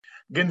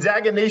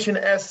Gonzaga Nation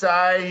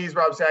SI. He's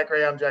Rob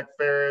Sacre. I'm Jack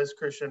Ferris.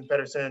 Christian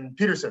Peterson.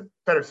 We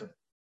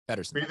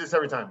do this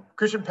every time.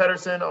 Christian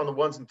Peterson on the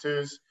ones and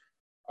twos.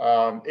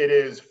 It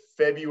is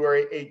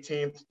February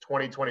 18th,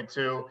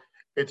 2022.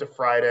 It's a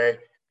Friday.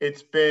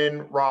 It's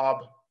been,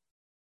 Rob.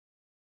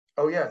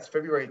 Oh, yeah, it's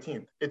February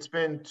 18th. It's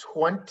been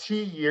 20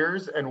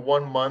 years and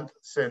 1 month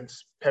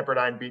since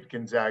Pepperdine beat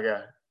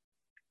Gonzaga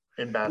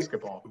in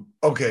basketball.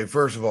 Okay,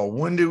 first of all,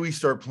 when did we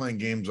start playing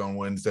games on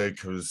Wednesday?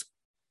 Because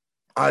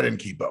I didn't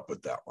keep up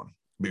with that one.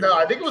 No,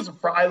 I think it was,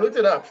 I looked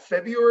it up.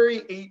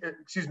 January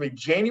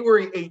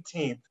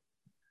 18th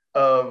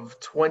of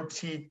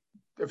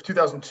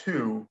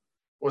 2002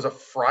 was a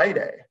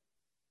Friday.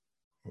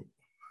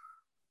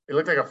 It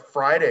looked like a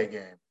Friday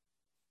game.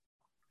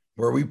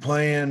 Were we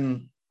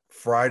playing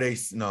Friday?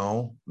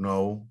 No.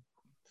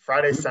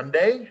 Friday,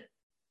 Sunday?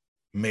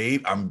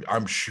 Maybe.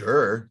 I'm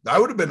sure. That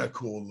would have been a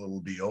cool little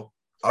deal.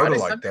 I would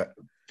have liked that.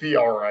 Be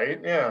all right.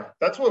 Yeah.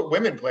 That's what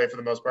women play for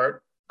the most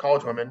part.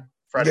 College women.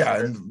 Friday. Yeah,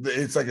 and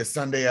it's like a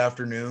Sunday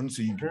afternoon,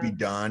 so you could be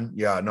done.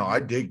 Yeah, no,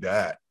 I dig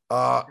that.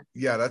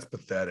 Yeah, that's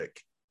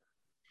pathetic.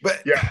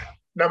 But yeah,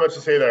 not much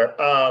to say there.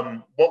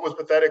 What was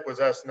pathetic was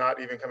us not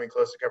even coming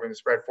close to covering the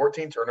spread.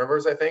 14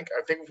 turnovers, I think.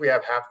 I think if we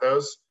have half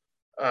those,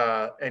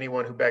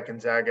 anyone who bet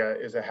Gonzaga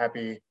is a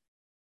happy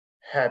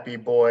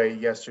boy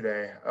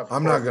yesterday.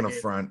 I'm not going to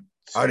front.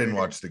 I didn't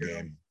watch the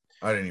game.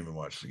 I didn't even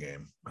watch the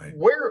game.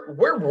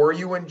 Where were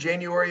you in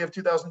January of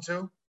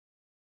 2002?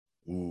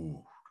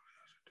 Ooh,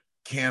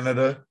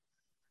 Canada.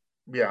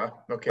 Yeah.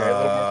 Okay. A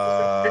little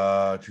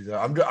more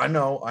specific. I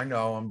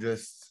know. I'm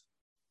just.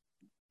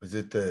 Is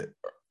it the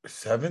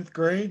 7th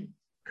grade?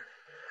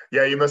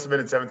 Yeah, you must have been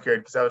in 7th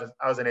grade because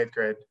I was in 8th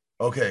grade.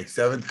 Okay,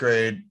 7th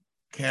grade,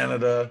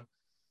 Canada.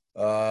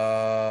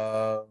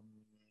 I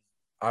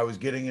was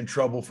getting in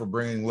trouble for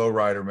bringing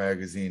lowrider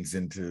magazines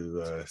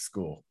into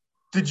school.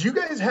 Did you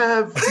guys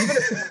have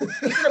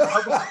even a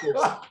public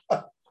school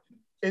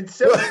in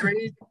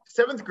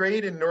 7th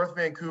grade in North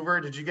Vancouver?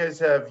 Did you guys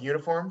have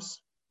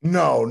uniforms?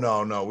 No.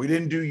 We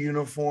didn't do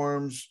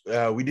uniforms.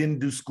 We didn't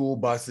do school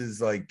buses.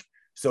 Like,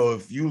 so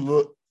if you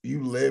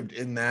lived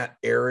in that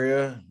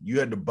area, you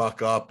had to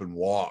buck up and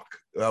walk.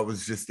 That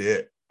was just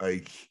it.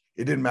 Like,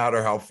 it didn't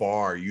matter how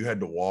far, you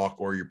had to walk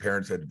or your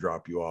parents had to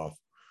drop you off.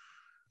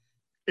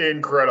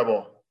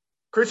 Incredible.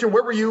 Christian,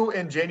 where were you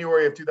in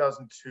January of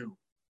 2002?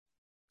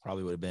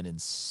 Probably would have been in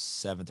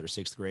 7th or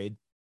 6th grade.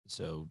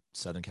 So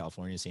Southern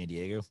California, San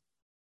Diego.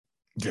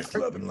 Just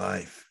loving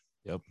life.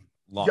 Yep.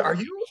 Yeah, are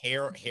you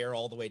hair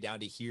all the way down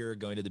to here,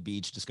 going to the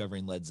beach,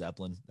 discovering Led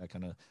Zeppelin, that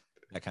kind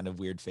of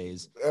weird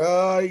phase.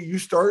 You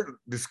start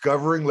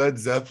discovering Led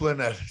Zeppelin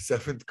at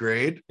 7th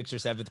grade. 6th or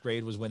 7th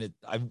grade was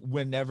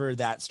whenever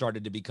that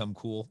started to become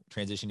cool,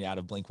 transitioning out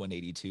of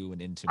Blink-182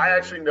 and into. I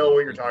actually know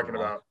what you're talking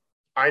about.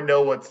 I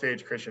know what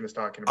stage Christian is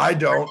talking about. I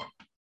don't.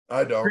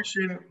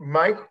 Christian,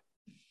 my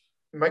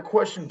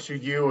question to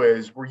you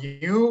is, were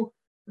you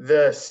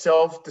the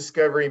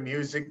self-discovery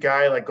music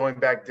guy, like going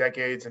back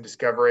decades and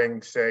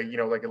discovering, say,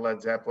 like a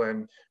Led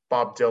Zeppelin,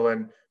 Bob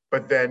Dylan,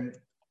 but then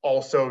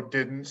also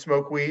didn't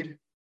smoke weed?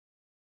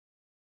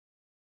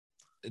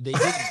 They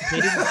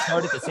didn't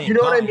start at the same time. You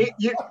know what I mean?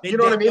 You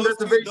know what I mean?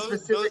 That's a very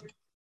specific.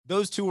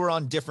 Those two were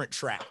on different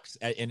tracks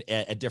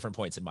at different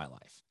points in my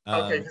life.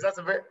 Okay, because that's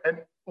and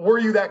were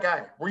you that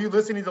guy? Were you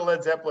listening to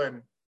Led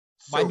Zeppelin?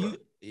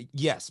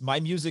 Yes, my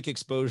music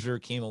exposure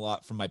came a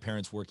lot from my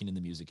parents working in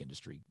the music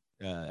industry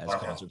as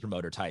concert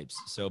promoter types.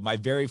 So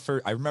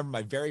I remember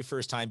my very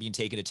first time being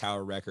taken to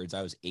Tower Records.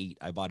 I was 8.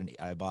 I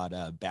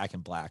bought Back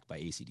in Black by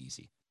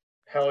AC/DC.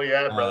 Hell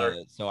yeah,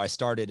 brother. So I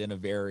started in a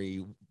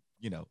very,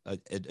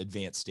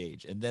 advanced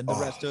stage. And then the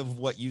rest of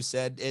what you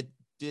said, it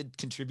did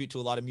contribute to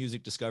a lot of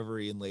music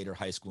discovery in later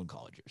high school and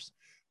college years.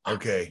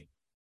 Okay.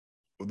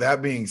 With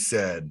that being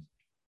said,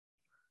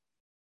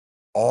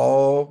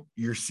 all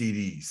your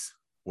CDs,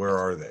 where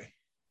are they?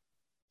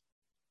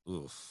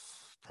 Oof.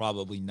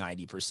 Probably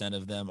 90%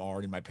 of them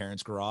are in my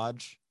parents'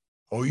 garage.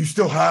 Oh, you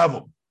still have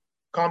them?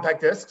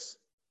 Compact discs?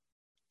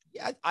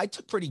 Yeah, I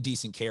took pretty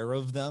decent care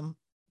of them.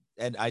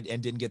 And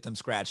didn't get them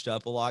scratched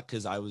up a lot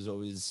because I was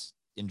always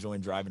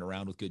enjoying driving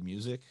around with good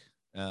music.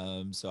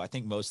 So I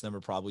think most of them are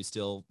probably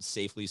still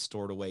safely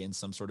stored away in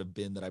some sort of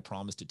bin that I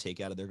promised to take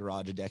out of their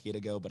garage a decade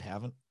ago, but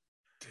haven't.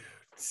 Dude,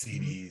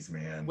 CDs,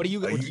 man. What do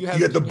you have? You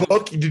had the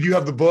book? Did you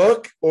have the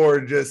book or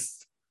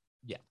just?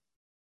 Yeah.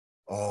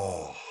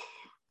 Oh.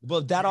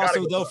 Well, that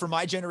also, though, for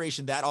my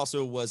generation, that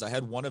also was, I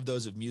had one of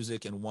those of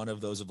music and one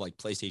of those of like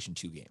PlayStation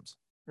 2 games.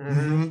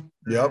 Mm-hmm.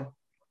 Yep.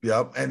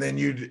 And then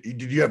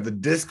did you have the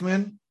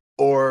Discman?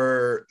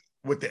 Or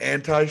with the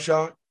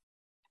anti-shock?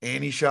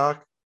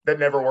 That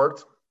never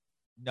worked.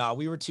 No,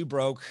 we were too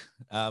broke.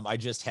 I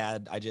just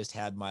had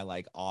my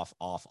like off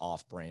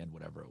brand,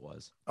 whatever it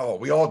was. Oh,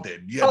 we all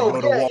did. You had to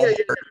go to Walmart.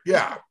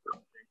 Yeah.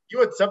 You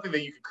had something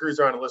that you could cruise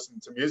around and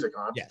listen to music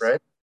on, yes. Right?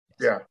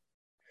 Yes.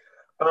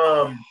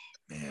 Yeah.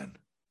 Man.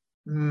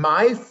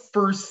 My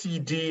first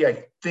CD,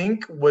 I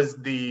think, was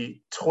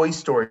the Toy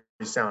Story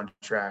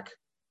soundtrack.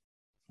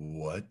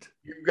 What?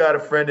 You've Got a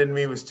Friend in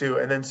Me was 2,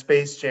 and then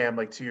Space Jam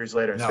like 2 years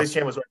later. No. Space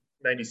Jam was what,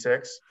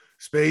 96.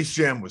 Space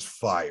Jam was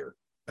fire.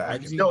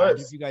 Did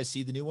you guys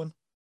see the new one?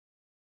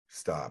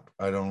 Stop.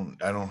 I don't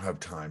have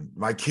time.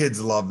 My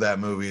kids love that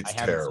movie. It's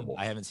terrible.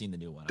 I haven't seen the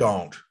new one.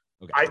 Don't.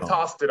 Okay. I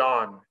tossed it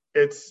on.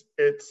 It's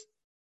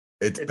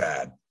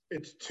bad.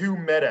 It's too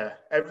meta.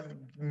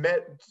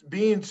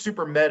 Being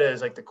super meta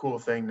is like the cool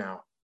thing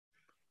now.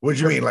 What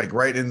do you mean, like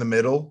right in the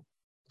middle?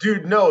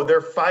 Dude, no,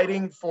 they're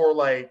fighting for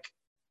like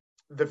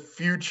the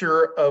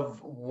future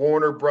of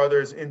Warner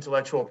Brothers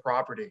intellectual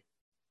property,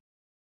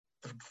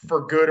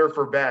 for good or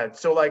for bad.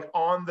 So like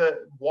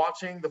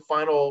watching the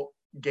final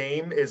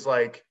game is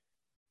like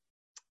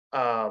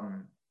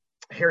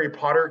Harry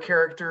Potter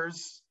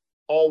characters,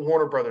 all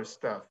Warner Brothers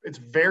stuff. It's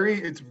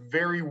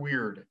very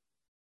weird.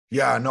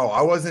 Yeah, no,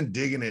 I wasn't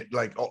digging it.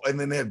 Like, and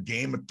then they have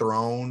Game of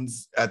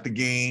Thrones at the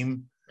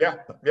game. Yeah.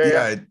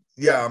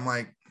 I'm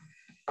like,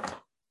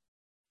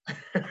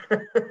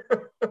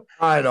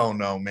 I don't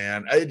know,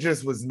 man. It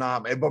just was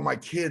not. But my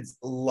kids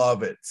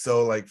love it.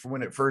 So, like,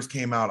 when it first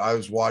came out, I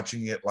was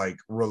watching it like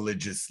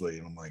religiously,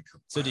 and I'm like,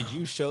 so did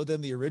you show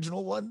them the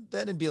original one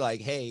then and be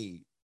like,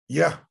 hey?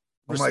 Yeah.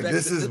 I'm like,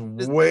 this is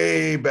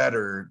way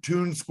better.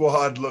 Toon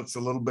Squad looks a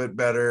little bit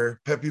better.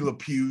 Pepe Le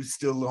Pew's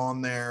still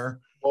on there.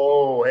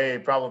 Oh, hey,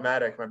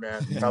 problematic, my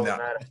man.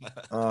 Problematic.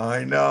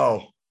 I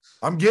know.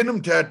 I'm getting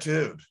them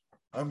tattooed.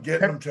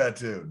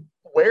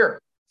 Where?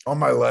 On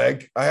my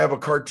leg. I have a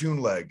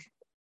cartoon leg.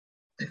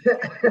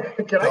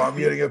 I'm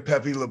getting a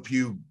Pepe Le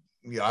Pew.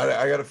 Yeah,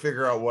 I got to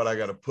figure out what I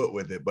got to put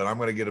with it, but I'm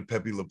going to get a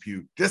Pepe Le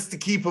Pew just to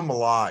keep him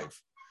alive.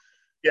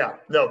 Yeah,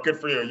 no, good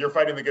for you. You're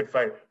fighting the good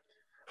fight.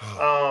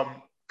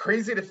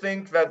 Crazy to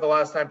think that the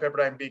last time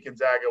Pepperdine beat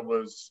Gonzaga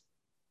was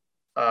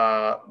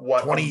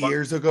 20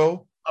 years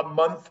ago? A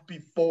month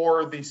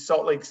before the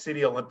Salt Lake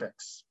City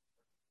Olympics.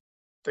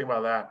 Think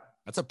about that.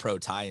 That's a pro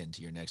tie-in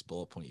to your next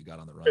bullet point you got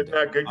on the run. Isn't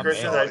that good,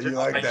 Christian? You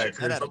like that,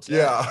 Christian?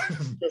 Yeah.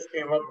 Just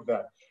came up with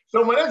that.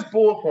 So my next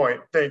bullet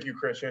point, thank you,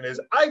 Christian, is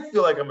I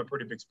feel like I'm a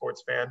pretty big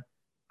sports fan.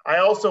 I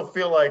also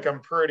feel like I'm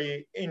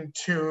pretty in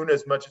tune,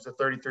 as much as a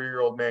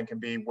 33-year-old man can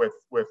be, with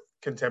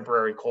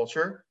contemporary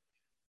culture.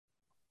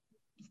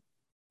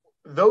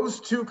 Those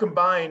two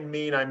combined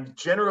mean I'm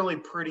generally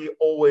pretty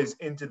always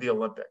into the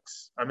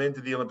Olympics. I'm into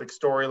the Olympic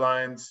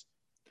storylines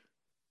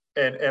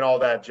and all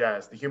that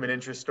jazz, the human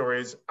interest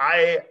stories.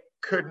 I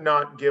could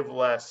not give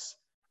less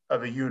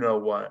of a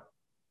you-know-what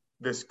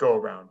this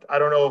go-around. I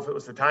don't know if it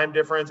was the time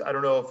difference. I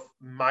don't know if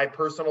my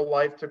personal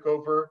life took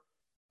over.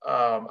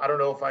 I don't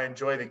know if I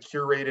enjoy the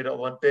curated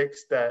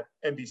Olympics that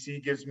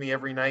NBC gives me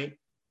every night.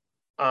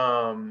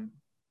 But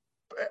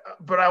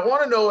I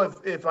want to know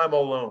if I'm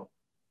alone.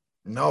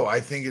 No, I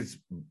think it's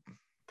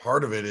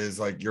part of it is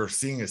like you're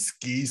seeing a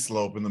ski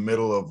slope in the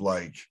middle of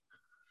like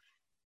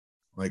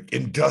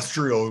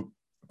industrial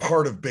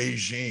part of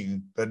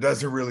Beijing that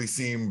doesn't really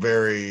seem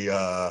very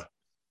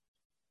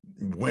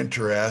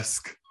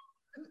winter-esque.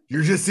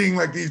 You're just seeing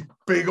like these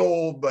big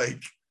old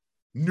like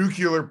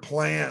nuclear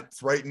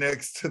plants right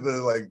next to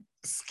the like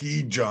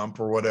ski jump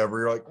or whatever.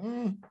 You're like,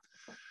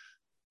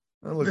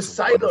 that looks the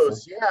silos. wonderful.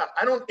 Yeah,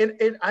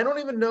 I don't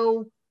even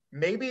know.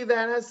 Maybe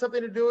that has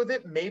something to do with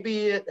it.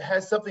 Maybe it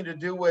has something to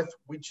do with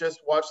we just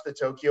watched the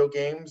Tokyo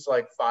Games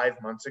like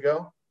 5 months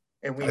ago,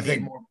 and we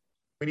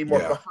need more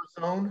buffer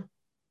zone.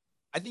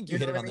 I think you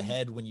hit it on the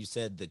head when you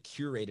said the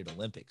curated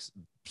Olympics.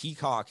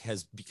 Peacock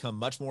has become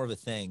much more of a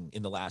thing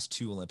in the last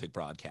 2 Olympic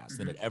broadcasts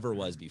than it ever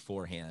was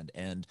beforehand.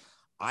 And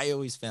I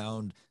always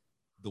found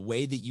the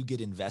way that you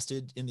get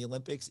invested in the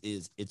Olympics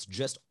is it's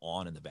just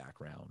on in the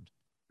background.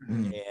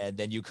 Mm-hmm. And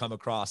then you come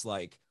across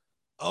like,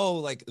 oh,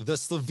 like the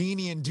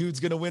Slovenian dude's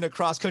going to win a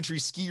cross-country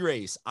ski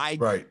race.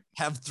 I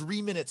have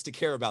 3 minutes to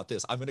care about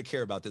this. I'm going to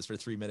care about this for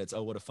 3 minutes.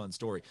 Oh, what a fun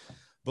story.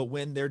 But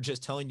when they're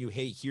just telling you,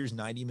 hey, here's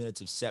 90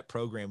 minutes of set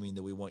programming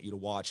that we want you to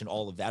watch, and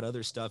all of that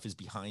other stuff is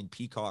behind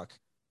Peacock,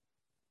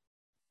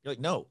 you're like,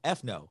 no,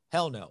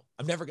 hell no.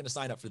 I'm never going to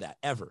sign up for that,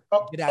 ever.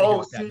 Get out of here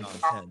with that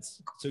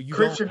nonsense. So you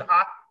Christian,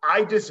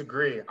 I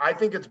disagree. I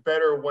think it's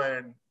better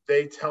when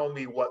they tell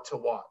me what to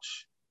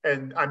watch,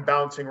 and I'm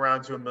bouncing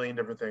around to a million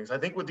different things. I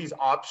think with these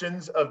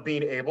options of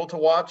being able to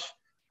watch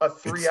a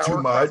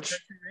 3-hour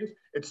cross-country race,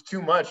 it's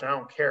too much. I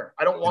don't care.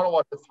 I don't want to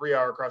watch a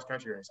 3-hour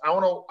cross-country race. I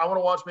want to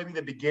watch maybe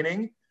the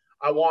beginning.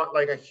 I want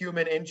like a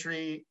human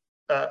interest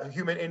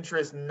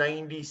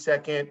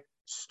 90-second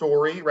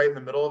story right in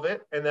the middle of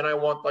it, and then I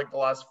want like the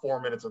last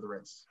 4 minutes of the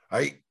race.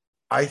 I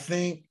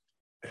think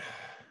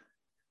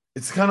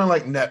it's kind of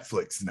like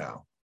Netflix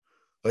now.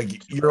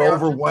 Like you're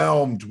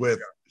overwhelmed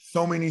with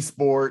so many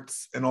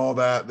sports and all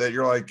that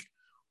you're like,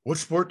 what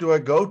sport do I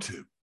go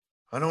to?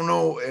 I don't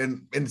know.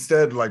 And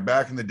instead, like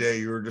back in the day,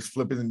 you were just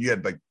flipping and you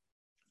had like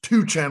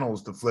 2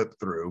 channels to flip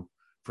through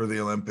for the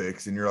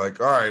Olympics. And you're like,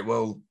 all right,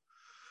 well,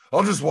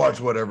 I'll just watch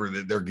whatever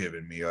that they're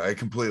giving me. I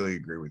completely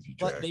agree with you,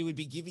 Jack. But they would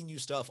be giving you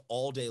stuff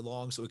all day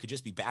long, so it could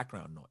just be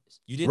background noise.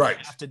 You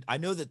didn't have to. I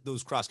know that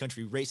those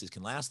cross-country races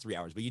can last 3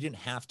 hours, but you didn't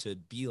have to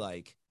be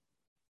like,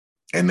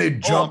 And they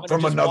jump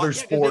from another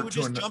sport. They would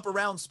just jump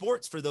around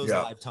sports for those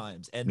live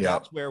times. And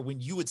that's where when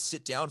you would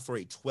sit down for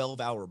a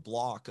 12-hour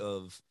block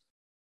of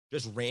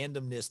just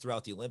randomness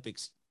throughout the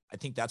Olympics, I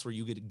think that's where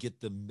you could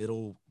get the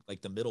middle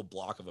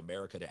block of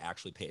America to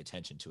actually pay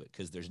attention to it,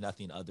 because there's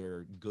nothing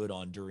other good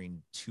on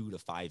during 2 to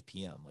 5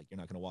 p.m. Like, you're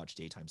not going to watch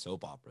daytime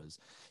soap operas.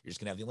 You're just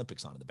going to have the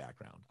Olympics on in the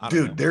background.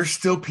 Dude, there's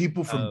still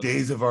people from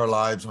Days of Our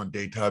Lives on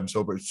daytime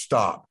soap operas.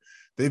 Stop.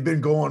 They've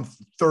been going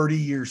 30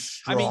 years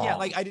strong. I mean, yeah,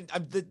 like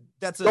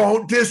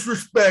don't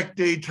disrespect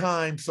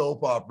daytime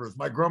soap operas.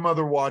 My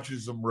grandmother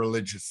watches them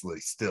religiously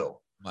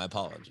still. My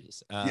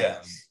apologies.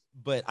 Yes.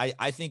 But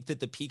I think that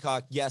the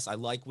Peacock, yes, I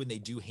like when they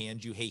do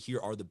hand you, hey, here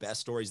are the best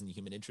stories and the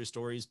human interest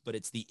stories, but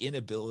it's the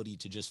inability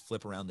to just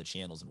flip around the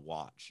channels and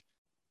watch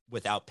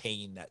without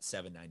paying that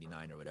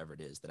 $7.99 or whatever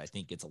it is that I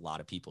think gets a lot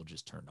of people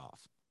just turned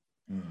off.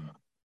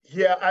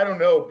 Yeah, I don't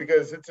know,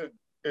 because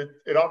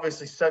it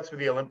obviously sucks for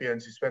the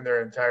Olympians who spend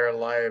their entire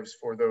lives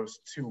for those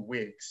 2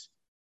 weeks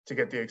to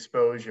get the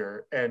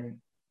exposure. And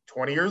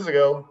 20 years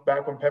ago,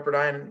 back when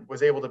Pepperdine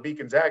was able to beat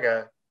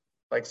Gonzaga,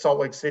 like Salt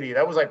Lake City,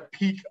 that was like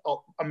peak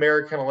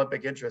American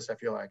Olympic interest, I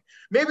feel like.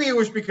 Maybe it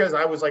was because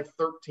I was like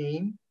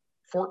 13,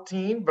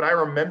 14, but I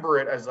remember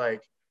it as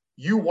like,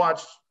 you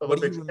watched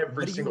Olympics every single night.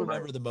 What do you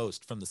remember the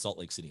most from the Salt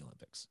Lake City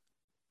Olympics?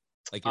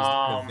 Like, is there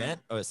an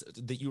event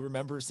that you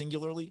remember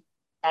singularly?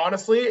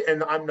 Honestly,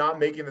 and I'm not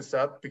making this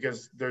up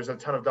because there's a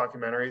ton of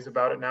documentaries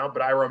about it now,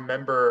 but I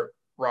remember,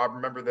 Rob,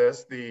 remember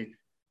this, the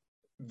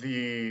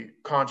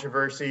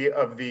controversy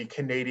of the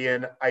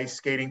Canadian ice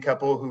skating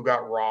couple who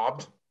got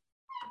robbed.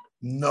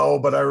 No,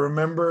 but I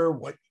remember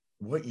what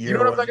year. You know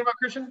what I'm talking about,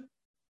 Christian?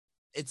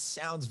 It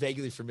sounds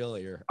vaguely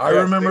familiar. I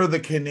remember the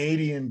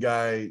Canadian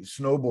guy,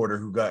 snowboarder,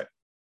 who got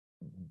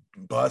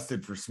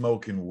busted for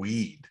smoking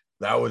weed.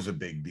 That was a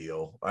big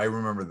deal. I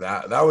remember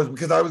that. That was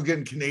because I was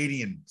getting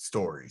Canadian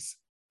stories.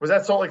 Was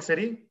that Salt Lake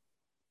City? Was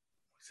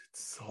it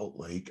Salt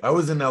Lake? I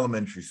was in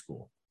elementary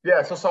school.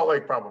 Yeah, so Salt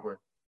Lake probably.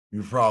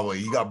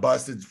 You got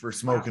busted for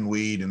smoking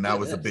weed, and that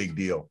was a big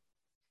deal.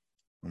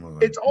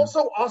 It's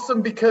also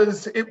awesome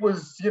because it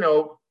was,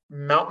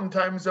 mountain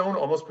time zone,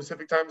 almost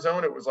Pacific time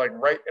zone. It was like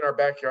right in our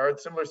backyard.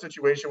 Similar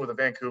situation with the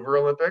Vancouver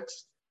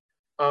Olympics.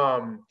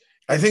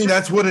 I think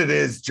that's what it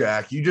is,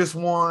 Jack. You just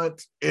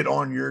want it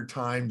on your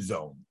time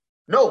zone.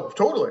 No,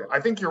 totally. I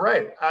think you're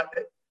right.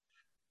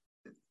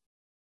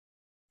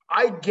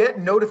 I get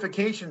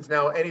notifications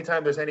now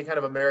anytime there's any kind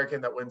of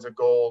American that wins a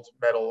gold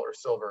medal or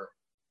silver.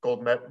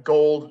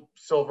 Gold,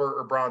 silver,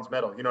 or bronze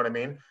medal. You know what I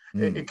mean?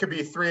 It could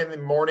be 3 in the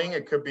morning.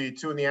 It could be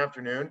 2 in the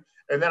afternoon.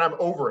 And then I'm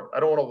over it. I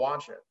don't want to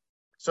watch it.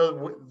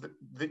 So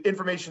the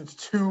information's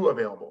too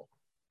available.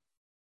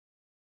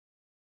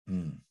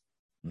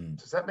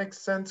 Does that make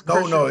sense,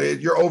 Christian? No,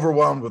 you're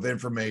overwhelmed with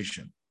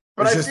information.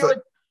 But I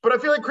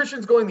feel like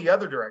Christian's going the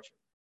other direction.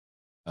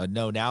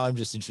 No, now I'm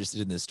just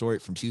interested in this story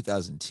from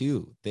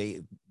 2002.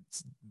 They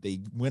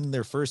win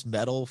their first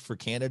medal for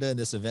Canada in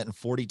this event in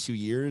 42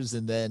 years,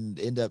 and then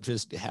end up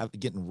just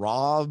getting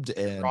robbed.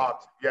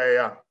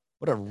 Yeah.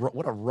 What a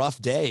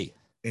rough day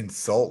in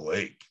Salt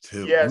Lake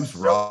too. Yes, who's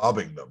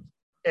robbing them?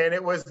 And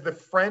it was the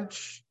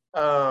French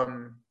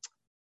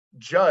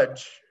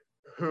judge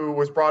who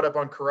was brought up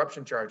on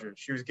corruption charges.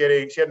 She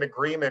had an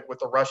agreement with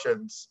the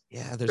Russians.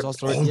 Yeah, there's all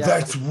sorts. Oh,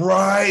 that's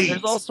right.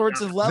 There's all sorts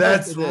of levels.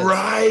 That's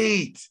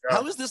right.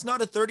 How is this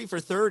not a 30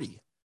 for 30?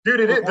 Dude,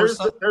 it is.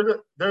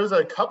 There's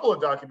a couple of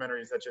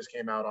documentaries that just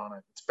came out on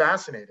it. It's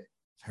fascinating.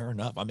 Fair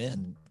enough. I'm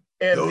in.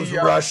 And those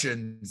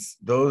Russians.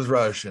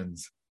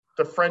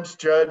 The French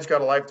judge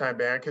got a lifetime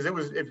ban because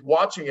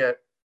watching it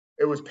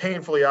was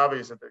painfully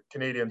obvious that the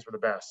Canadians were the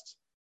best.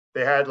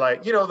 They had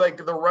like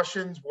the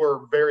Russians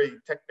were very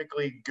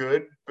technically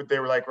good, but they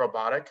were like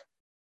robotic.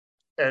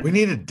 And we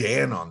needed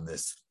Dan on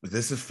this.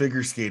 This is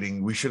figure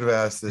skating. We should have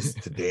asked this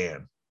to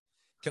Dan.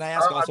 Can I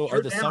ask also,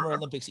 are the Summer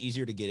Olympics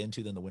easier to get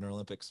into than the Winter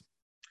Olympics?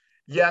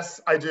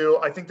 Yes, I do.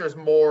 I think there's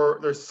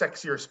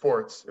sexier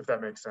sports, if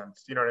that makes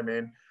sense. You know what I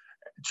mean?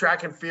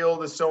 Track and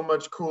field is so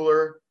much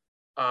cooler.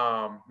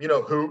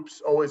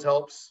 Hoops always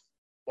helps.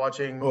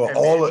 Watching.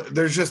 Well,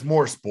 there's just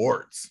more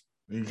sports.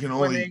 You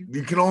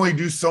can only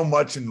do so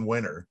much in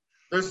winter.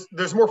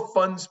 There's more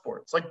fun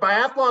sports. Like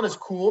biathlon is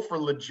cool for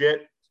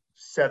legit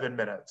 7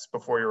 minutes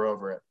before you're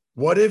over it.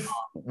 What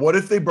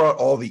if they brought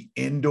all the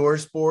indoor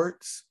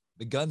sports?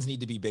 The guns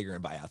need to be bigger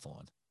in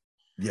biathlon.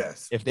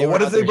 Yes.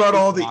 What if they brought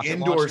all the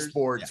indoor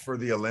sports for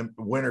the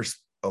Winter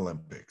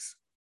Olympics?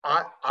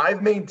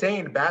 I've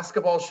maintained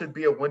basketball should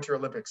be a Winter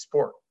Olympic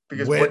sport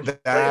because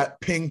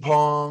ping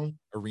pong,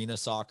 arena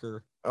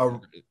soccer,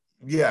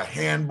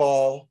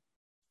 handball,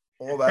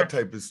 all that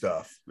type of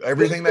stuff.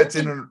 Everything that's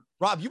in.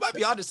 Rob, you might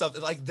be onto something.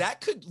 Like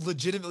that could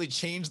legitimately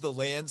change the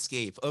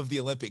landscape of the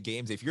Olympic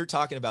Games. If you're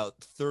talking about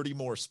 30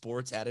 more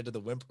sports added to the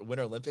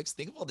Winter Olympics,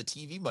 think of all the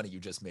TV money you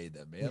just made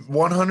them, man.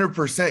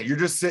 100%. You're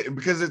just sitting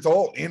because it's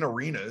all in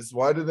arenas.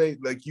 Why do they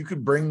you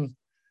could bring?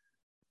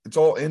 It's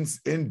all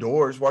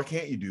indoors. Why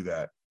can't you do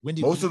that?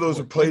 Most of those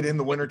are played in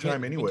the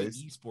wintertime anyways.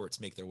 When do esports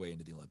make their way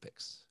into the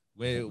Olympics?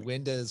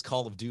 When does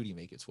Call of Duty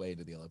make its way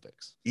into the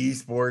Olympics?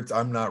 Esports,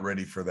 I'm not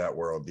ready for that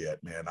world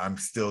yet, man. I'm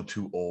still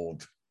too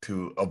old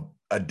to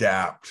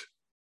adapt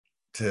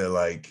to,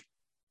 like,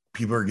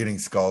 people are getting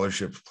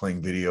scholarships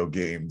playing video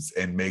games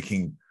and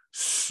making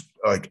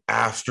like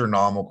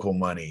astronomical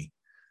money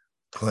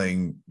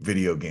playing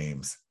video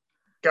games.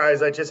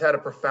 Guys, I just had a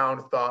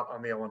profound thought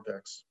on the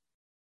Olympics.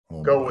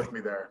 Go with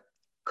me there.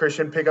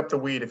 Christian, pick up the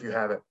weed if you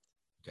have it.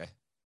 Okay.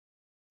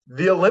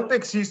 The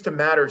Olympics used to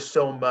matter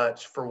so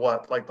much for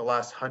like the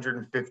last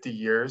 150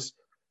 years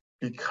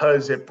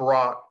because it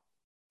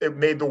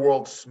made the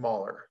world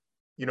smaller.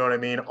 You know what I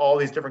mean? All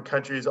these different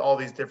countries, all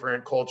these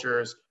different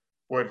cultures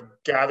would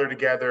gather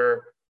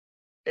together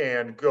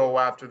and go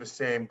after the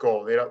same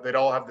goal. They'd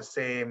all have the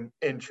same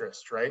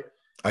interest, right?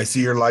 I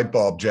see your light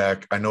bulb,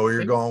 Jack. I know where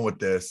you're going with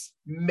this.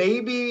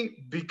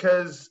 Maybe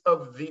because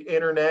of the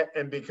internet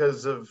and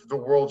because of the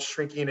world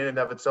shrinking in and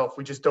of itself,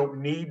 we just don't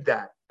need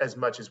that as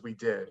much as we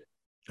did.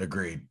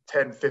 Agreed.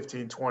 10,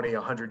 15, 20,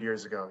 100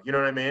 years ago. You know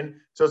what I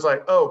mean? So it's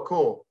like, oh,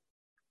 cool.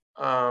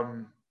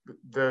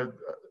 The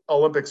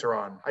Olympics are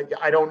on.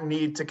 I don't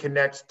need to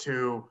connect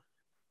to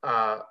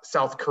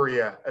South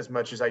Korea as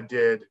much as I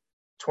did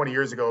 20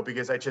 years ago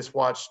because I just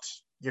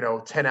watched,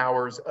 10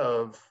 hours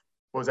of,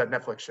 what was that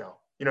Netflix show?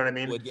 You know what I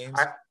mean? Squid Games?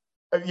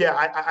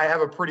 I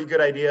have a pretty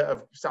good idea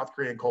of South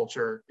Korean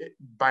culture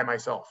by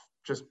myself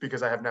just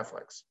because I have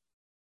Netflix.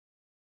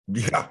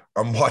 Yeah,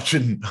 I'm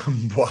watching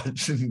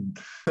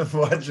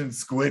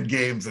Squid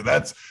Games, and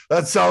that's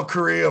South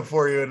Korea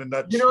for you in a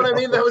nutshell. You know what I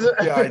mean? That was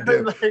yeah, I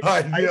do. Like,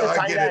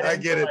 I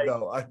get it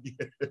though. I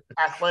get it.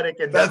 Athletic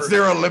and that's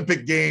their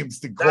Olympic Games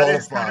to qualify. That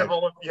is kind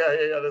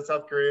of the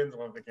South Koreans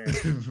Olympic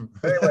Games.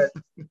 Anyway,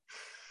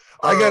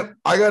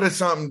 I got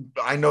something.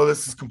 I know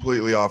this is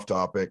completely off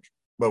topic,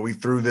 but we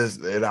threw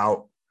it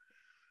out.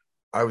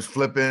 I was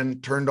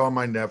flipping, turned on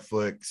my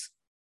Netflix,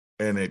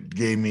 and it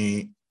gave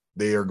me.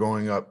 They are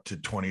going up to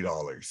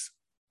 $20.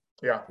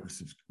 Yeah,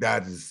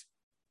 that is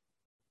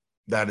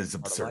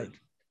absurd.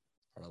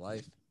 Part of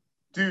life,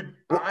 dude.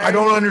 I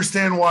don't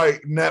understand why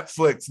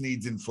Netflix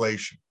needs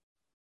inflation.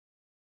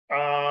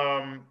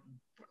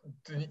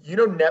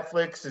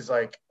 Netflix is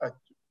like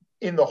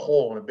in the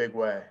hole in a big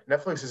way.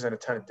 Netflix is in a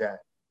ton of debt,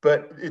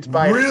 but it's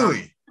by really.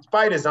 Design. It's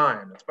by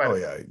design.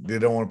 Yeah, they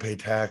don't want to pay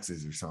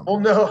taxes or something. Well,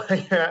 no,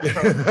 yeah.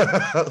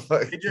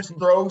 They just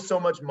throw so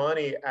much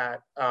money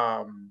at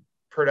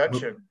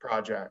production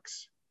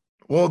projects.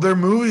 Well, their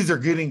movies are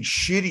getting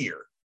shittier.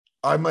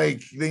 I'm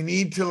like, they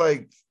need to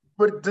like.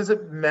 But does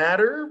it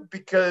matter?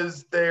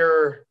 Because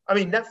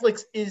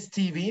Netflix is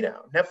TV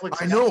now. Netflix.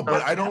 I know,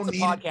 but I don't need. The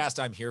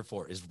podcast I'm here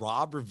for is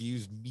Rob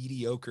reviews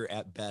mediocre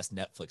at best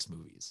Netflix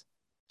movies.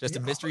 Just a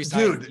mystery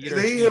science. Dude,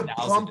 they have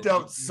pumped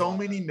out so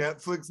many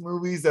Netflix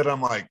movies that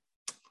I'm like,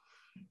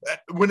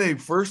 when they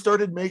first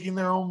started making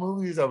their own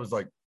movies, I was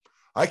like,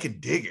 I can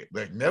dig it.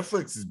 Like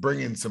Netflix is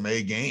bringing some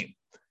A game.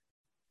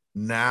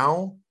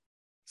 Now,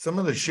 some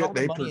of the shit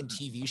they put in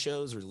TV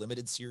shows or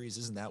limited series,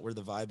 isn't that where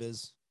the vibe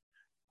is?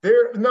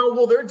 They're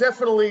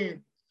definitely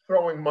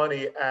throwing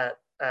money at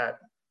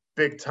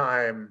big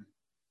time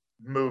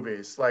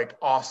movies, like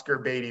Oscar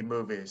baity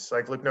movies.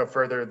 Like look no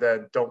further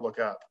than Don't Look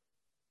Up,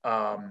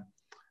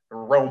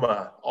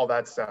 Roma, all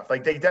that stuff.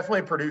 Like they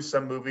definitely produce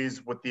some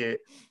movies with the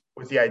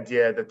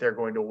idea that they're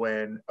going to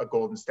win a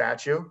golden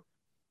statue.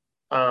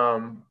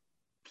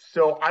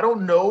 So I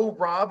don't know,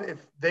 Rob, if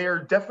they are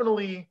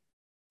definitely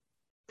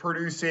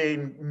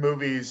producing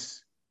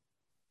movies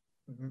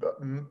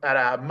at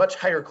a much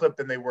higher clip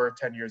than they were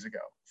 10 years ago,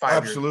 5 years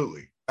ago.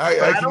 Absolutely.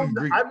 I can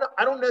agree.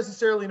 I don't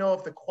necessarily know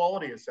if the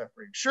quality is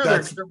separating. Sure,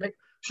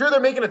 they're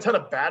making a ton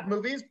of bad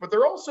movies, but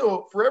they're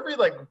also, for every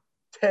like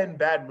 10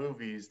 bad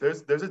movies,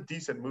 there's a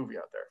decent movie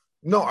out there.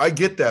 No, I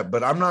get that,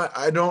 but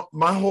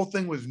my whole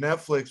thing with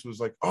Netflix was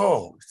like,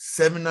 oh,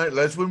 7 nights.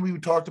 That's when we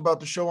talked about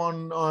the show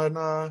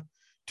on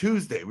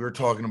Tuesday. We were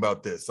talking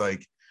about this.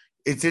 Like,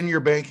 it's in your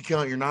bank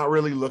account. You're not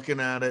really looking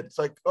at it. It's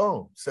like,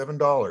 oh,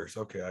 $7.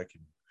 Okay, I can.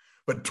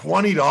 But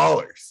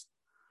 $20.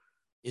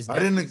 Is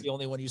Netflix the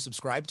only one you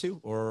subscribe to,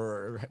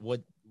 or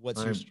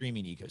what's your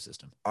streaming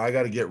ecosystem? I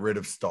got to get rid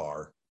of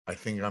Star. I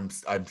think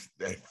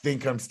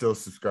I'm still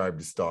subscribed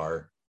to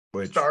Star.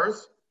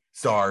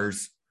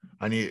 Stars.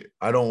 I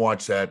don't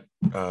watch that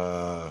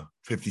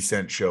 50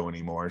 Cent show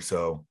anymore,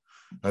 so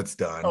that's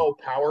done. Oh,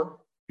 Power.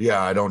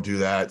 Yeah, I don't do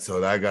that,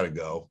 so I got to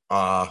go.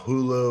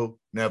 Hulu,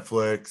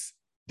 Netflix,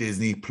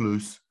 Disney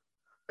Plus.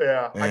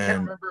 Yeah, I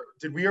can't remember.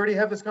 Did we already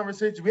have this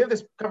conversation? Did we have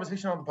this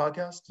conversation on the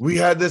podcast? We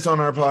had this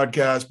on our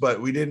podcast, but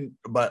we didn't.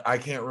 But I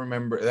can't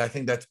remember. I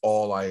think that's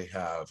all I've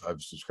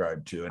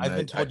subscribed to. And I've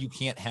been told you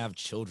can't have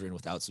children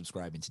without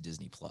subscribing to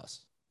Disney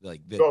Plus.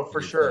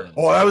 For sure.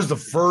 Oh, that was the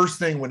first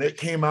thing when it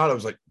came out. I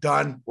was like,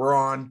 done, we're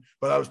on.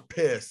 But I was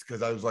pissed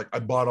because I was like, I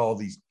bought all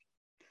these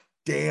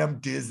damn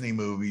Disney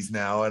movies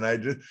now, and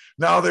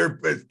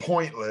it's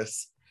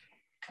pointless.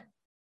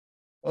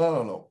 I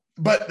don't know.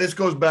 But this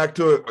goes back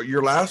to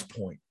your last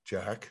point,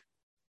 Jack.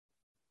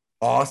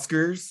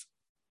 Oscars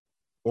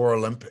or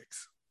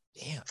Olympics?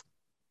 Damn.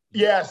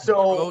 Yeah,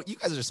 so you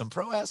guys are some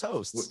pro ass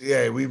hosts.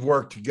 Yeah, we've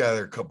worked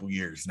together a couple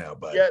years now,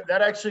 but yeah,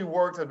 that actually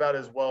worked about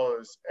as well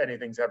as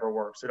anything's ever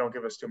worked. So don't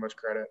give us too much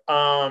credit.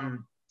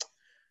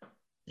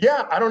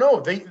 Yeah, I don't know.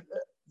 They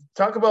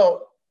talk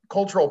about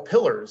cultural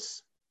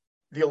pillars,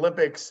 the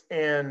Olympics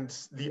and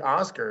the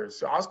Oscars.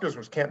 The Oscars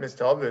was can't miss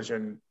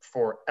television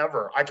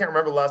forever. I can't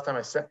remember the last time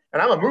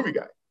and I'm a movie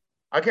guy.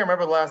 I can't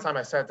remember the last time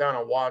I sat down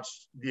and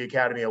watched the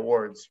Academy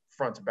Awards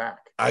front to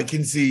back. I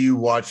can see you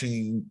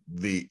watching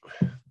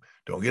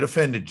don't get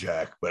offended,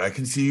 Jack, but I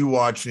can see you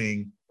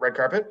watching red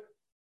carpet.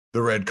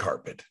 The red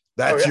carpet.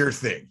 That's your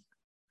thing.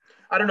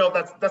 I don't know.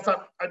 That's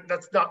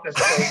not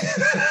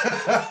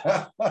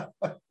necessarily.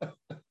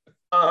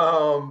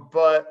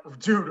 But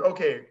dude,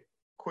 okay.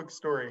 Quick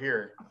story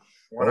here.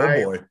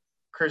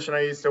 Christian,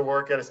 I used to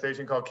work at a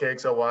station called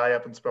KXLY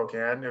up in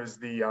Spokane. It was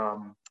the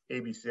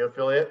ABC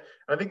affiliate.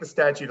 I think the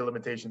statute of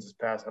limitations is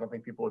passed. I don't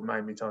think people would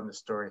mind me telling this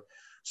story.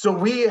 So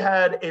we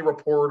had a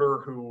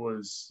reporter who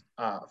was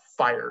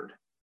fired.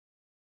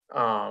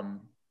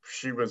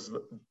 She was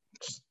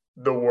just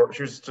the worst.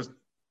 She was just,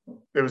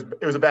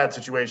 it was a bad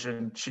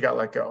situation. She got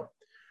let go.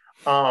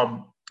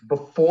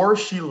 Before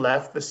she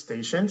left the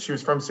station, she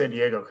was from San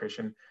Diego,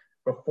 Christian.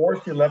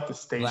 Before she left the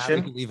station, glad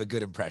we can leave a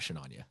good impression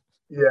on you.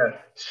 Yeah,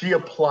 she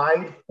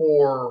applied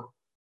for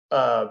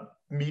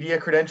media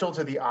credential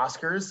to the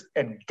Oscars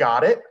and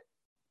got it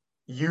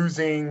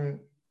using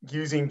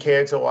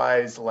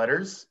KXOY's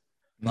letters.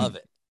 Love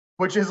it.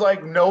 Which is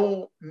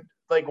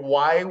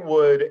why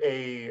would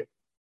a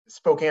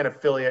Spokane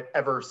affiliate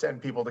ever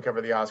send people to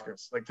cover the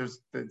Oscars? It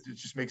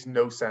just makes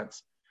no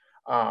sense.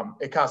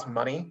 It costs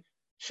money.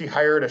 She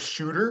hired a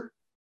shooter,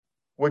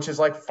 which is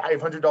like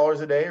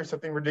 $500 a day or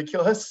something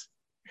ridiculous.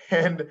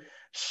 And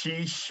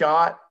she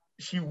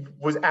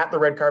was at the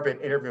red carpet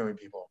interviewing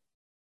people.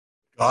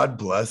 God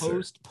bless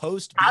her.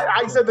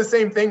 I said the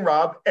same thing,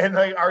 Rob. And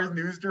our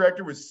news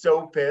director was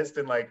so pissed.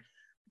 And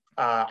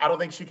I don't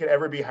think she could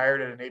ever be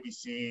hired at an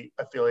ABC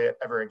affiliate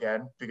ever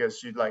again, because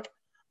she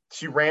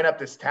ran up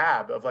this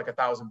tab of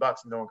 $1,000 and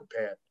no one could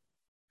pay it.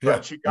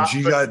 But yeah,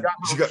 she got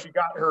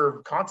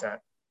her content.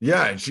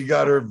 Yeah, and she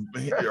got her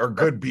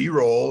good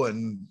B-roll,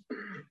 and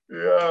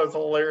yeah, it's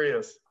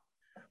hilarious.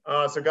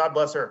 So God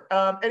bless her.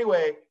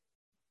 Anyway,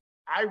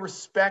 I don't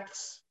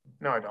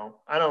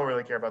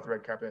really care about the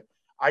red carpet.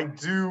 I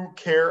do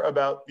care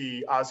about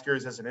the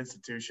Oscars as an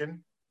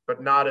institution,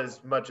 but not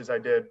as much as I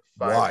did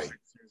 5 or 6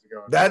 years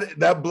ago.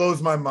 That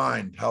blows my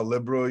mind how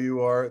liberal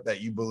you are,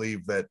 that you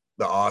believe that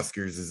the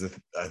Oscars is a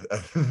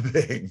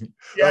thing.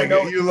 Yeah,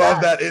 you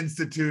love that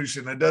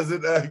institution. It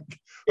doesn't. I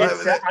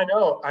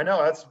know.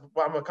 That's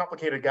why I'm a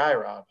complicated guy,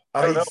 Rob.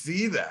 I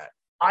see that.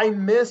 I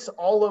miss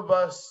all of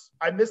us.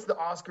 I miss the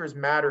Oscars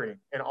mattering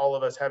and all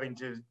of us having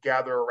to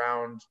gather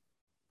around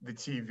the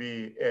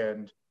TV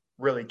and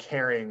really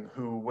caring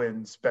who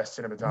wins best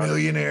cinematography.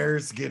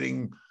 Millionaires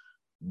getting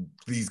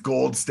these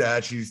gold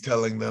statues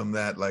telling them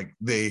that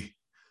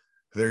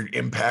they're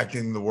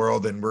impacting the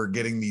world, and we're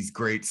getting these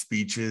great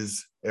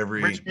speeches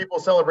rich people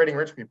celebrating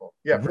rich people.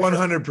 Yeah,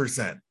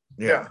 100%.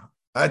 Yeah.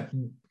 That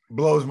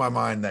blows my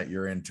mind that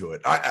you're into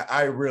it.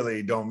 I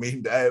really don't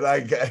mean that.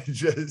 I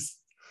just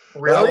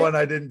really? That one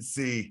I didn't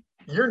see.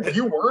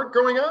 You weren't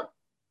growing up?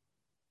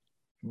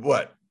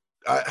 What?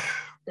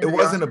 It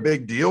wasn't a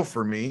big deal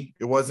for me.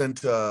 It wasn't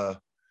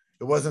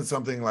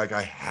something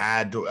I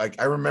had to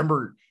I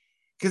remember,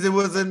 because it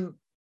wasn't.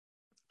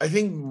 I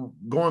think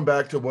going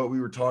back to what we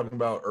were talking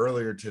about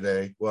earlier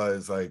today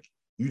was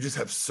you just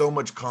have so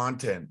much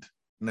content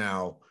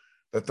now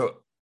that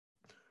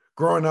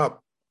growing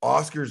up,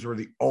 Oscars were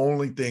the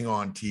only thing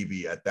on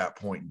TV at that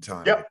point in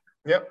time. Yep.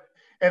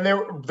 And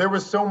there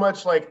was so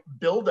much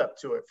build up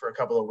to it for a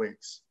couple of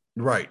weeks.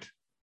 Right.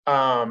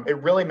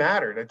 It really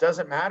mattered. It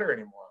doesn't matter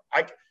anymore.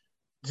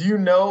 Do you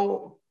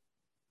know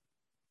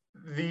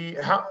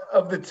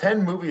of the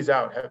 10 movies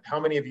out,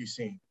 how many have you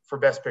seen for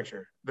Best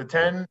Picture? The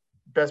 10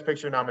 Best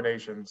Picture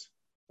nominations.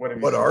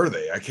 What are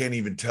they? I can't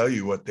even tell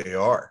you what they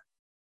are.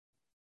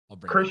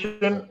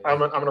 Christian, I'm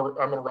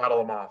gonna rattle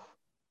them off.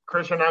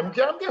 Christian, I'm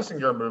guessing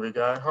you're a movie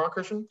guy, huh,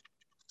 Christian?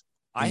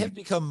 I have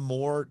become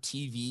more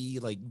TV,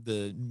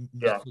 the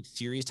Netflix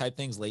series type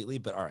things lately.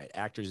 But all right,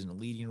 actors in a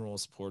leading role,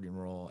 supporting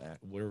role.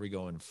 Where are we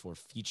going for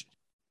feature?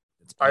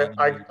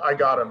 I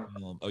got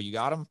him. Oh, you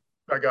got him?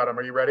 I got him.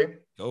 Are you ready?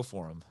 Go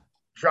for him.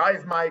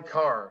 Drive My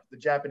Car, the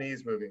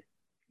Japanese movie.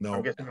 No.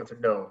 I'm guessing that's a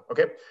no.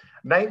 Okay.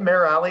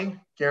 Nightmare Alley,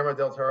 Guillermo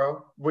del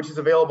Toro, which is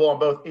available on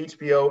both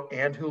HBO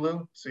and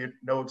Hulu, so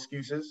no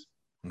excuses.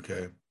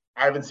 Okay.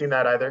 I haven't seen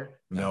that either.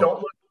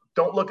 No.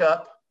 Don't look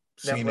up.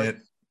 Seen Netflix. it.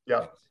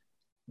 Yeah.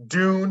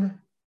 Dune,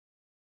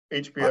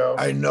 HBO.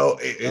 I know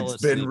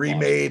it's been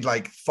remade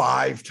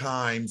 5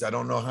 times. I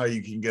don't know how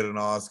you can get an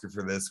Oscar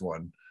for this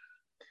one.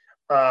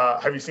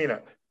 Have you seen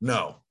it?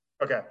 No.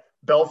 Okay.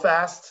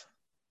 Belfast.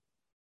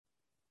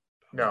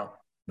 No.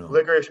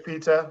 Licorice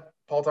Pizza,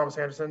 Paul Thomas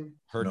Anderson.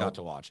 Heard not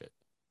to watch it.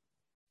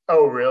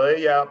 Oh,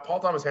 really? Yeah. Paul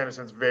Thomas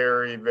Anderson's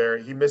very,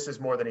 very, he misses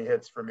more than he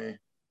hits for me.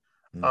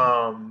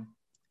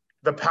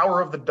 The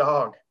Power of the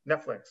Dog,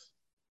 Netflix.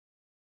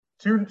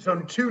 Two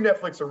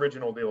Netflix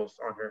original deals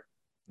on here.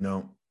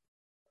 No.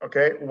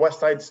 Okay. West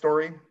Side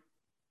Story.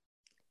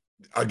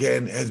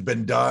 Again, has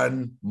been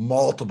done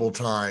multiple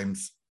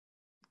times.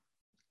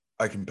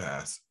 I can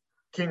pass.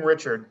 King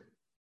Richard.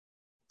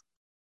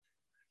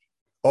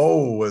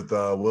 Oh, with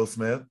Will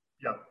Smith.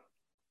 Yeah.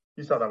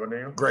 You saw that one,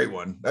 didn't you? Great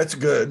one. That's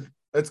good.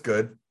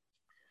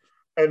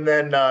 And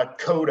then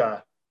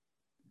CODA.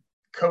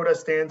 CODA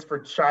stands for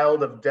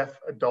Child of Deaf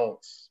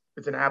Adults.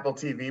 It's an Apple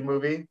TV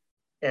movie,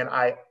 and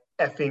I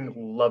effing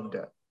loved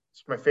it.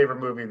 It's my favorite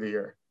movie of the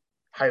year.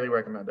 Highly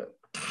recommend it.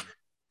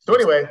 So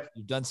anyway.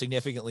 You've done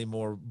significantly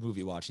more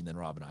movie watching than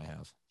Rob and I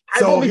have.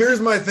 So here's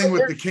my thing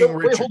with the King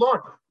Richard. Wait, hold on.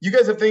 You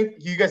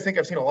guys think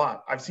I've seen a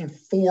lot. I've seen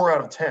 4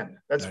 out of 10.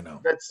 I know.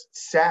 That's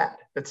sad.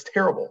 That's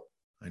terrible.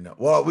 I know.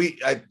 Well,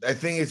 I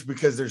think it's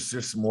because there's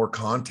just more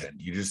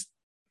content.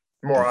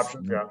 More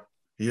options, yeah.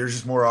 There's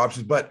just more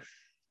options. But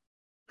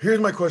here's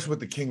my question with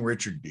the King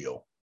Richard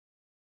deal.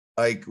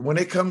 Like when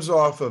it comes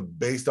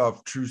based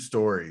off true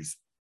stories,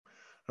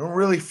 I don't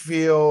really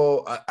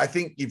feel. I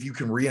think if you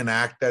can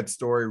reenact that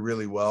story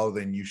really well,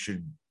 then you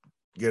should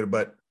get it.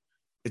 But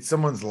it's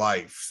someone's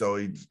life, so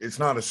it's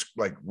not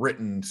a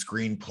written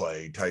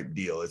screenplay type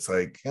deal. It's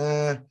like,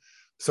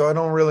 so I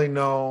don't really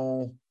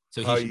know.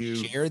 So he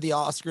should share the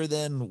Oscar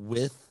then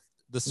with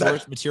the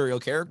source material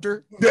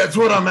character? That's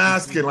what I'm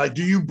asking. Like,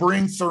 do you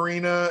bring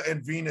Serena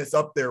and Venus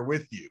up there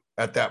with you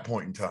at that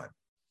point in time?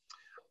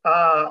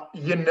 A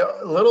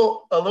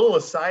little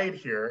aside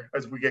here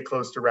as we get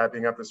close to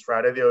wrapping up this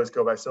Friday. They always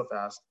go by so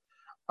fast.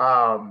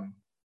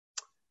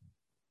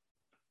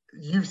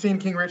 You've seen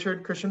King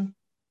Richard, Christian?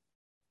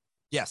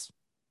 Yes.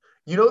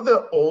 You know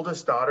the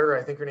oldest daughter,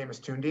 I think her name is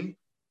Tundi.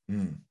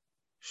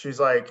 She's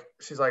like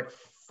 4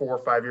 or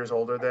 5 years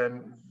older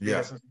than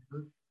Venus.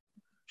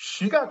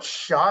 She got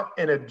shot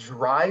in a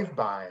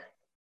drive-by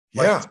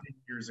 10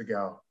 years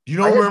ago. You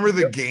don't remember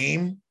the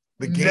game?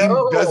 The game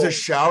does a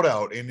shout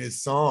out in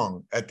his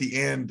song at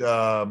the end.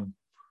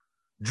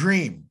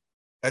 Dream.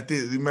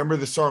 Remember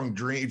the song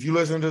Dream? If you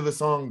listen to the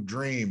song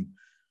Dream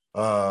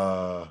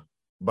by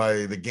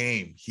The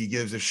Game, he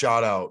gives a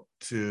shout out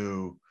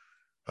to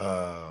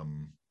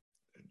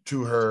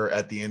her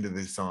at the end of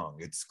this song.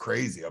 It's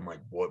crazy. I'm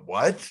like,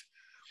 what?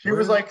 She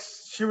was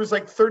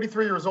like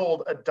 33 years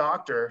old, a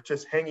doctor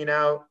just hanging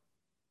out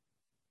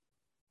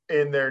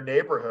in their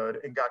neighborhood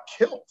and got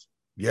killed.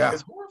 Yeah.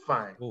 It's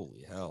horrifying.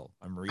 Holy hell.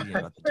 I'm reading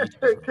about the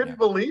details. I couldn't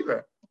believe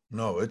it.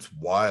 No, it's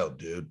wild,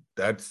 dude.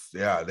 That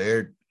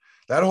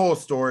whole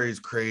story is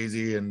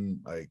crazy. And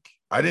like,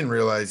 I didn't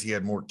realize he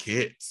had more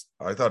kids.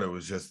 I thought it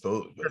was just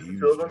those, but he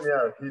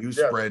was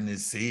spreading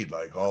his seed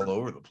like all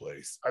over the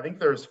place. I think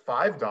there's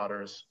 5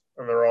 daughters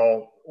and they're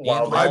all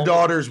wild. 5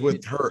 daughters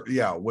with her.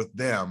 Yeah. With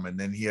them. And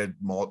then he had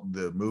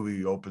the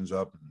movie opens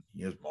up and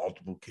he has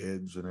multiple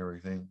kids and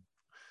everything.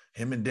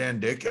 Him and Dan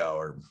Dickau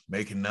are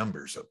making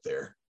numbers up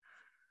there.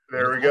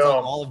 There we go.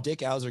 All of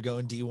Dickau's are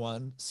going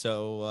D1.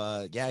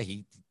 So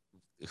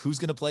who's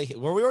going to play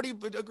him? Well, we already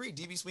agreed.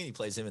 D.B. Sweeney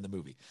plays him in the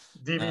movie.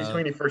 D.B.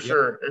 Sweeney for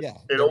sure.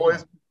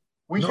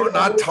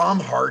 Not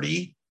Tom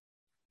Hardy.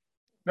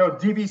 No,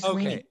 D.B.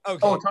 Sweeney.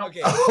 Okay.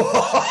 He'd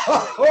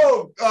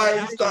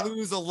have to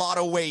lose a lot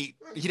of weight.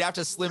 He'd have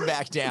to slim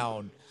back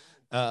down.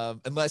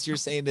 Unless you're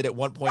saying that at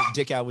one point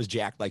Dickau was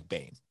jacked like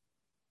Bane.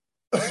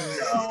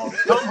 No.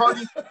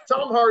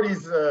 Tom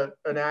Hardy's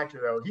an actor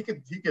though. He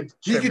could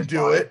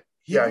do it.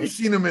 You've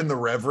seen him in The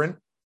Reverend.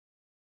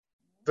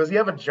 Does he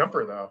have a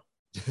jumper though?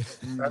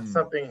 That's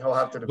something he'll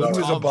have to develop.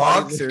 He was a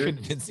boxer.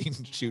 Convincing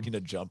shooting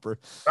a jumper.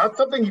 That's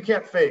something you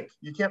can't fake.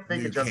 You can't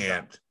fake a jumper.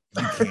 You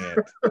can't.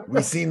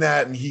 We've seen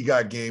that, and he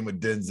got game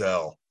with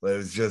Denzel. It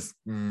was just.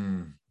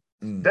 Denzel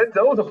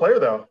was a player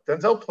though.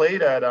 Denzel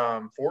played at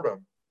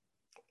Fordham.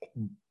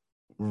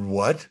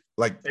 What?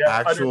 Like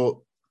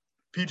actual.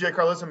 PJ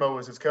Carlesimo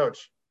was his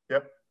coach.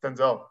 Yep,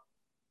 Denzel.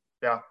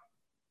 Yeah.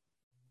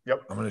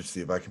 Yep. I'm gonna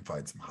see if I can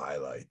find some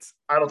highlights.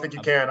 I don't think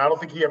you can. I don't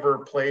think he ever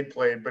played,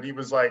 but he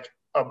was like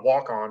a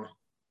walk-on.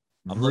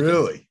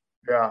 Really?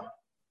 Yeah.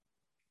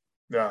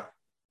 Yeah.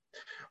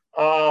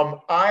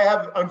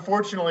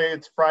 Unfortunately,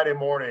 it's Friday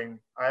morning.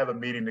 I have a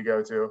meeting to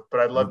go to, but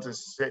I'd love to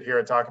sit here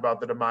and talk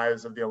about the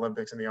demise of the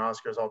Olympics and the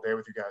Oscars all day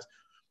with you guys.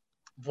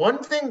 One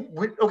thing,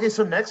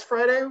 so next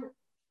Friday,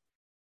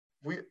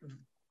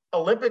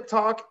 Olympic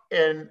talk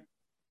and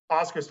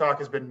Oscars talk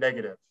has been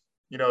negative.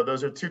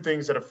 Those are 2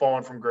 things that have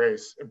fallen from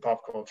grace in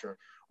pop culture.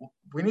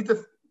 We need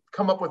to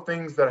come up with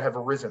things that have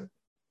arisen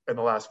in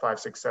the last 5,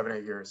 6, 7,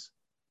 8 years.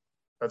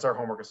 That's our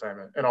homework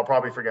assignment, and I'll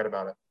probably forget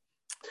about it.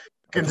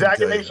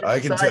 Gonzaga Nation. I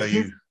can tell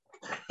you.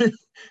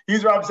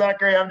 He's Rob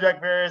Zachary. I'm Jack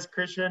Ferris.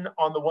 Christian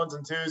on the 1s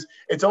and 2s.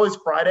 It's always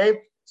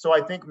Friday, so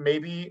I think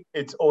maybe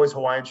it's always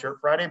Hawaiian shirt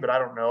Friday, but I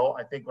don't know.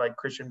 I think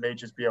Christian may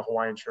just be a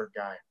Hawaiian shirt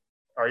guy.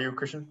 Are you,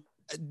 Christian?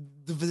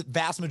 The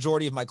vast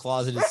majority of my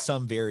closet is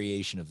some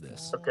variation of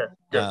this. Okay,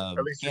 good.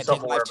 At least can't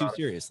take life too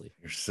seriously.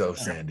 You're so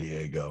San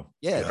Diego.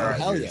 Yeah, God,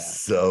 hell yeah.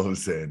 So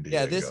San Diego.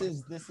 Yeah, this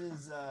is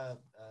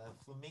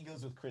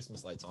flamingos with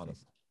Christmas lights on them.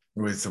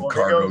 with some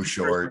cargo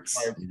shorts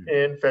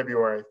in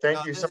February.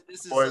 Thank you so much.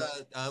 This is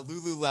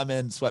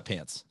Lululemon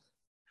sweatpants.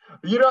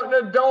 You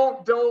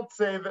don't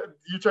say that.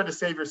 You tried to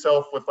save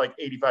yourself with like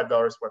 $85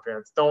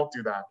 sweatpants. Don't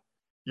do that.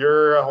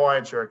 You're a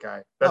Hawaiian shirt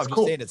guy. That's I'm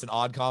cool. Just saying it's an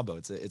odd combo.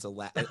 It's a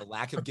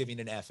lack of giving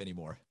an F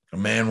anymore. A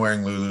man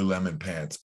wearing Lululemon pants.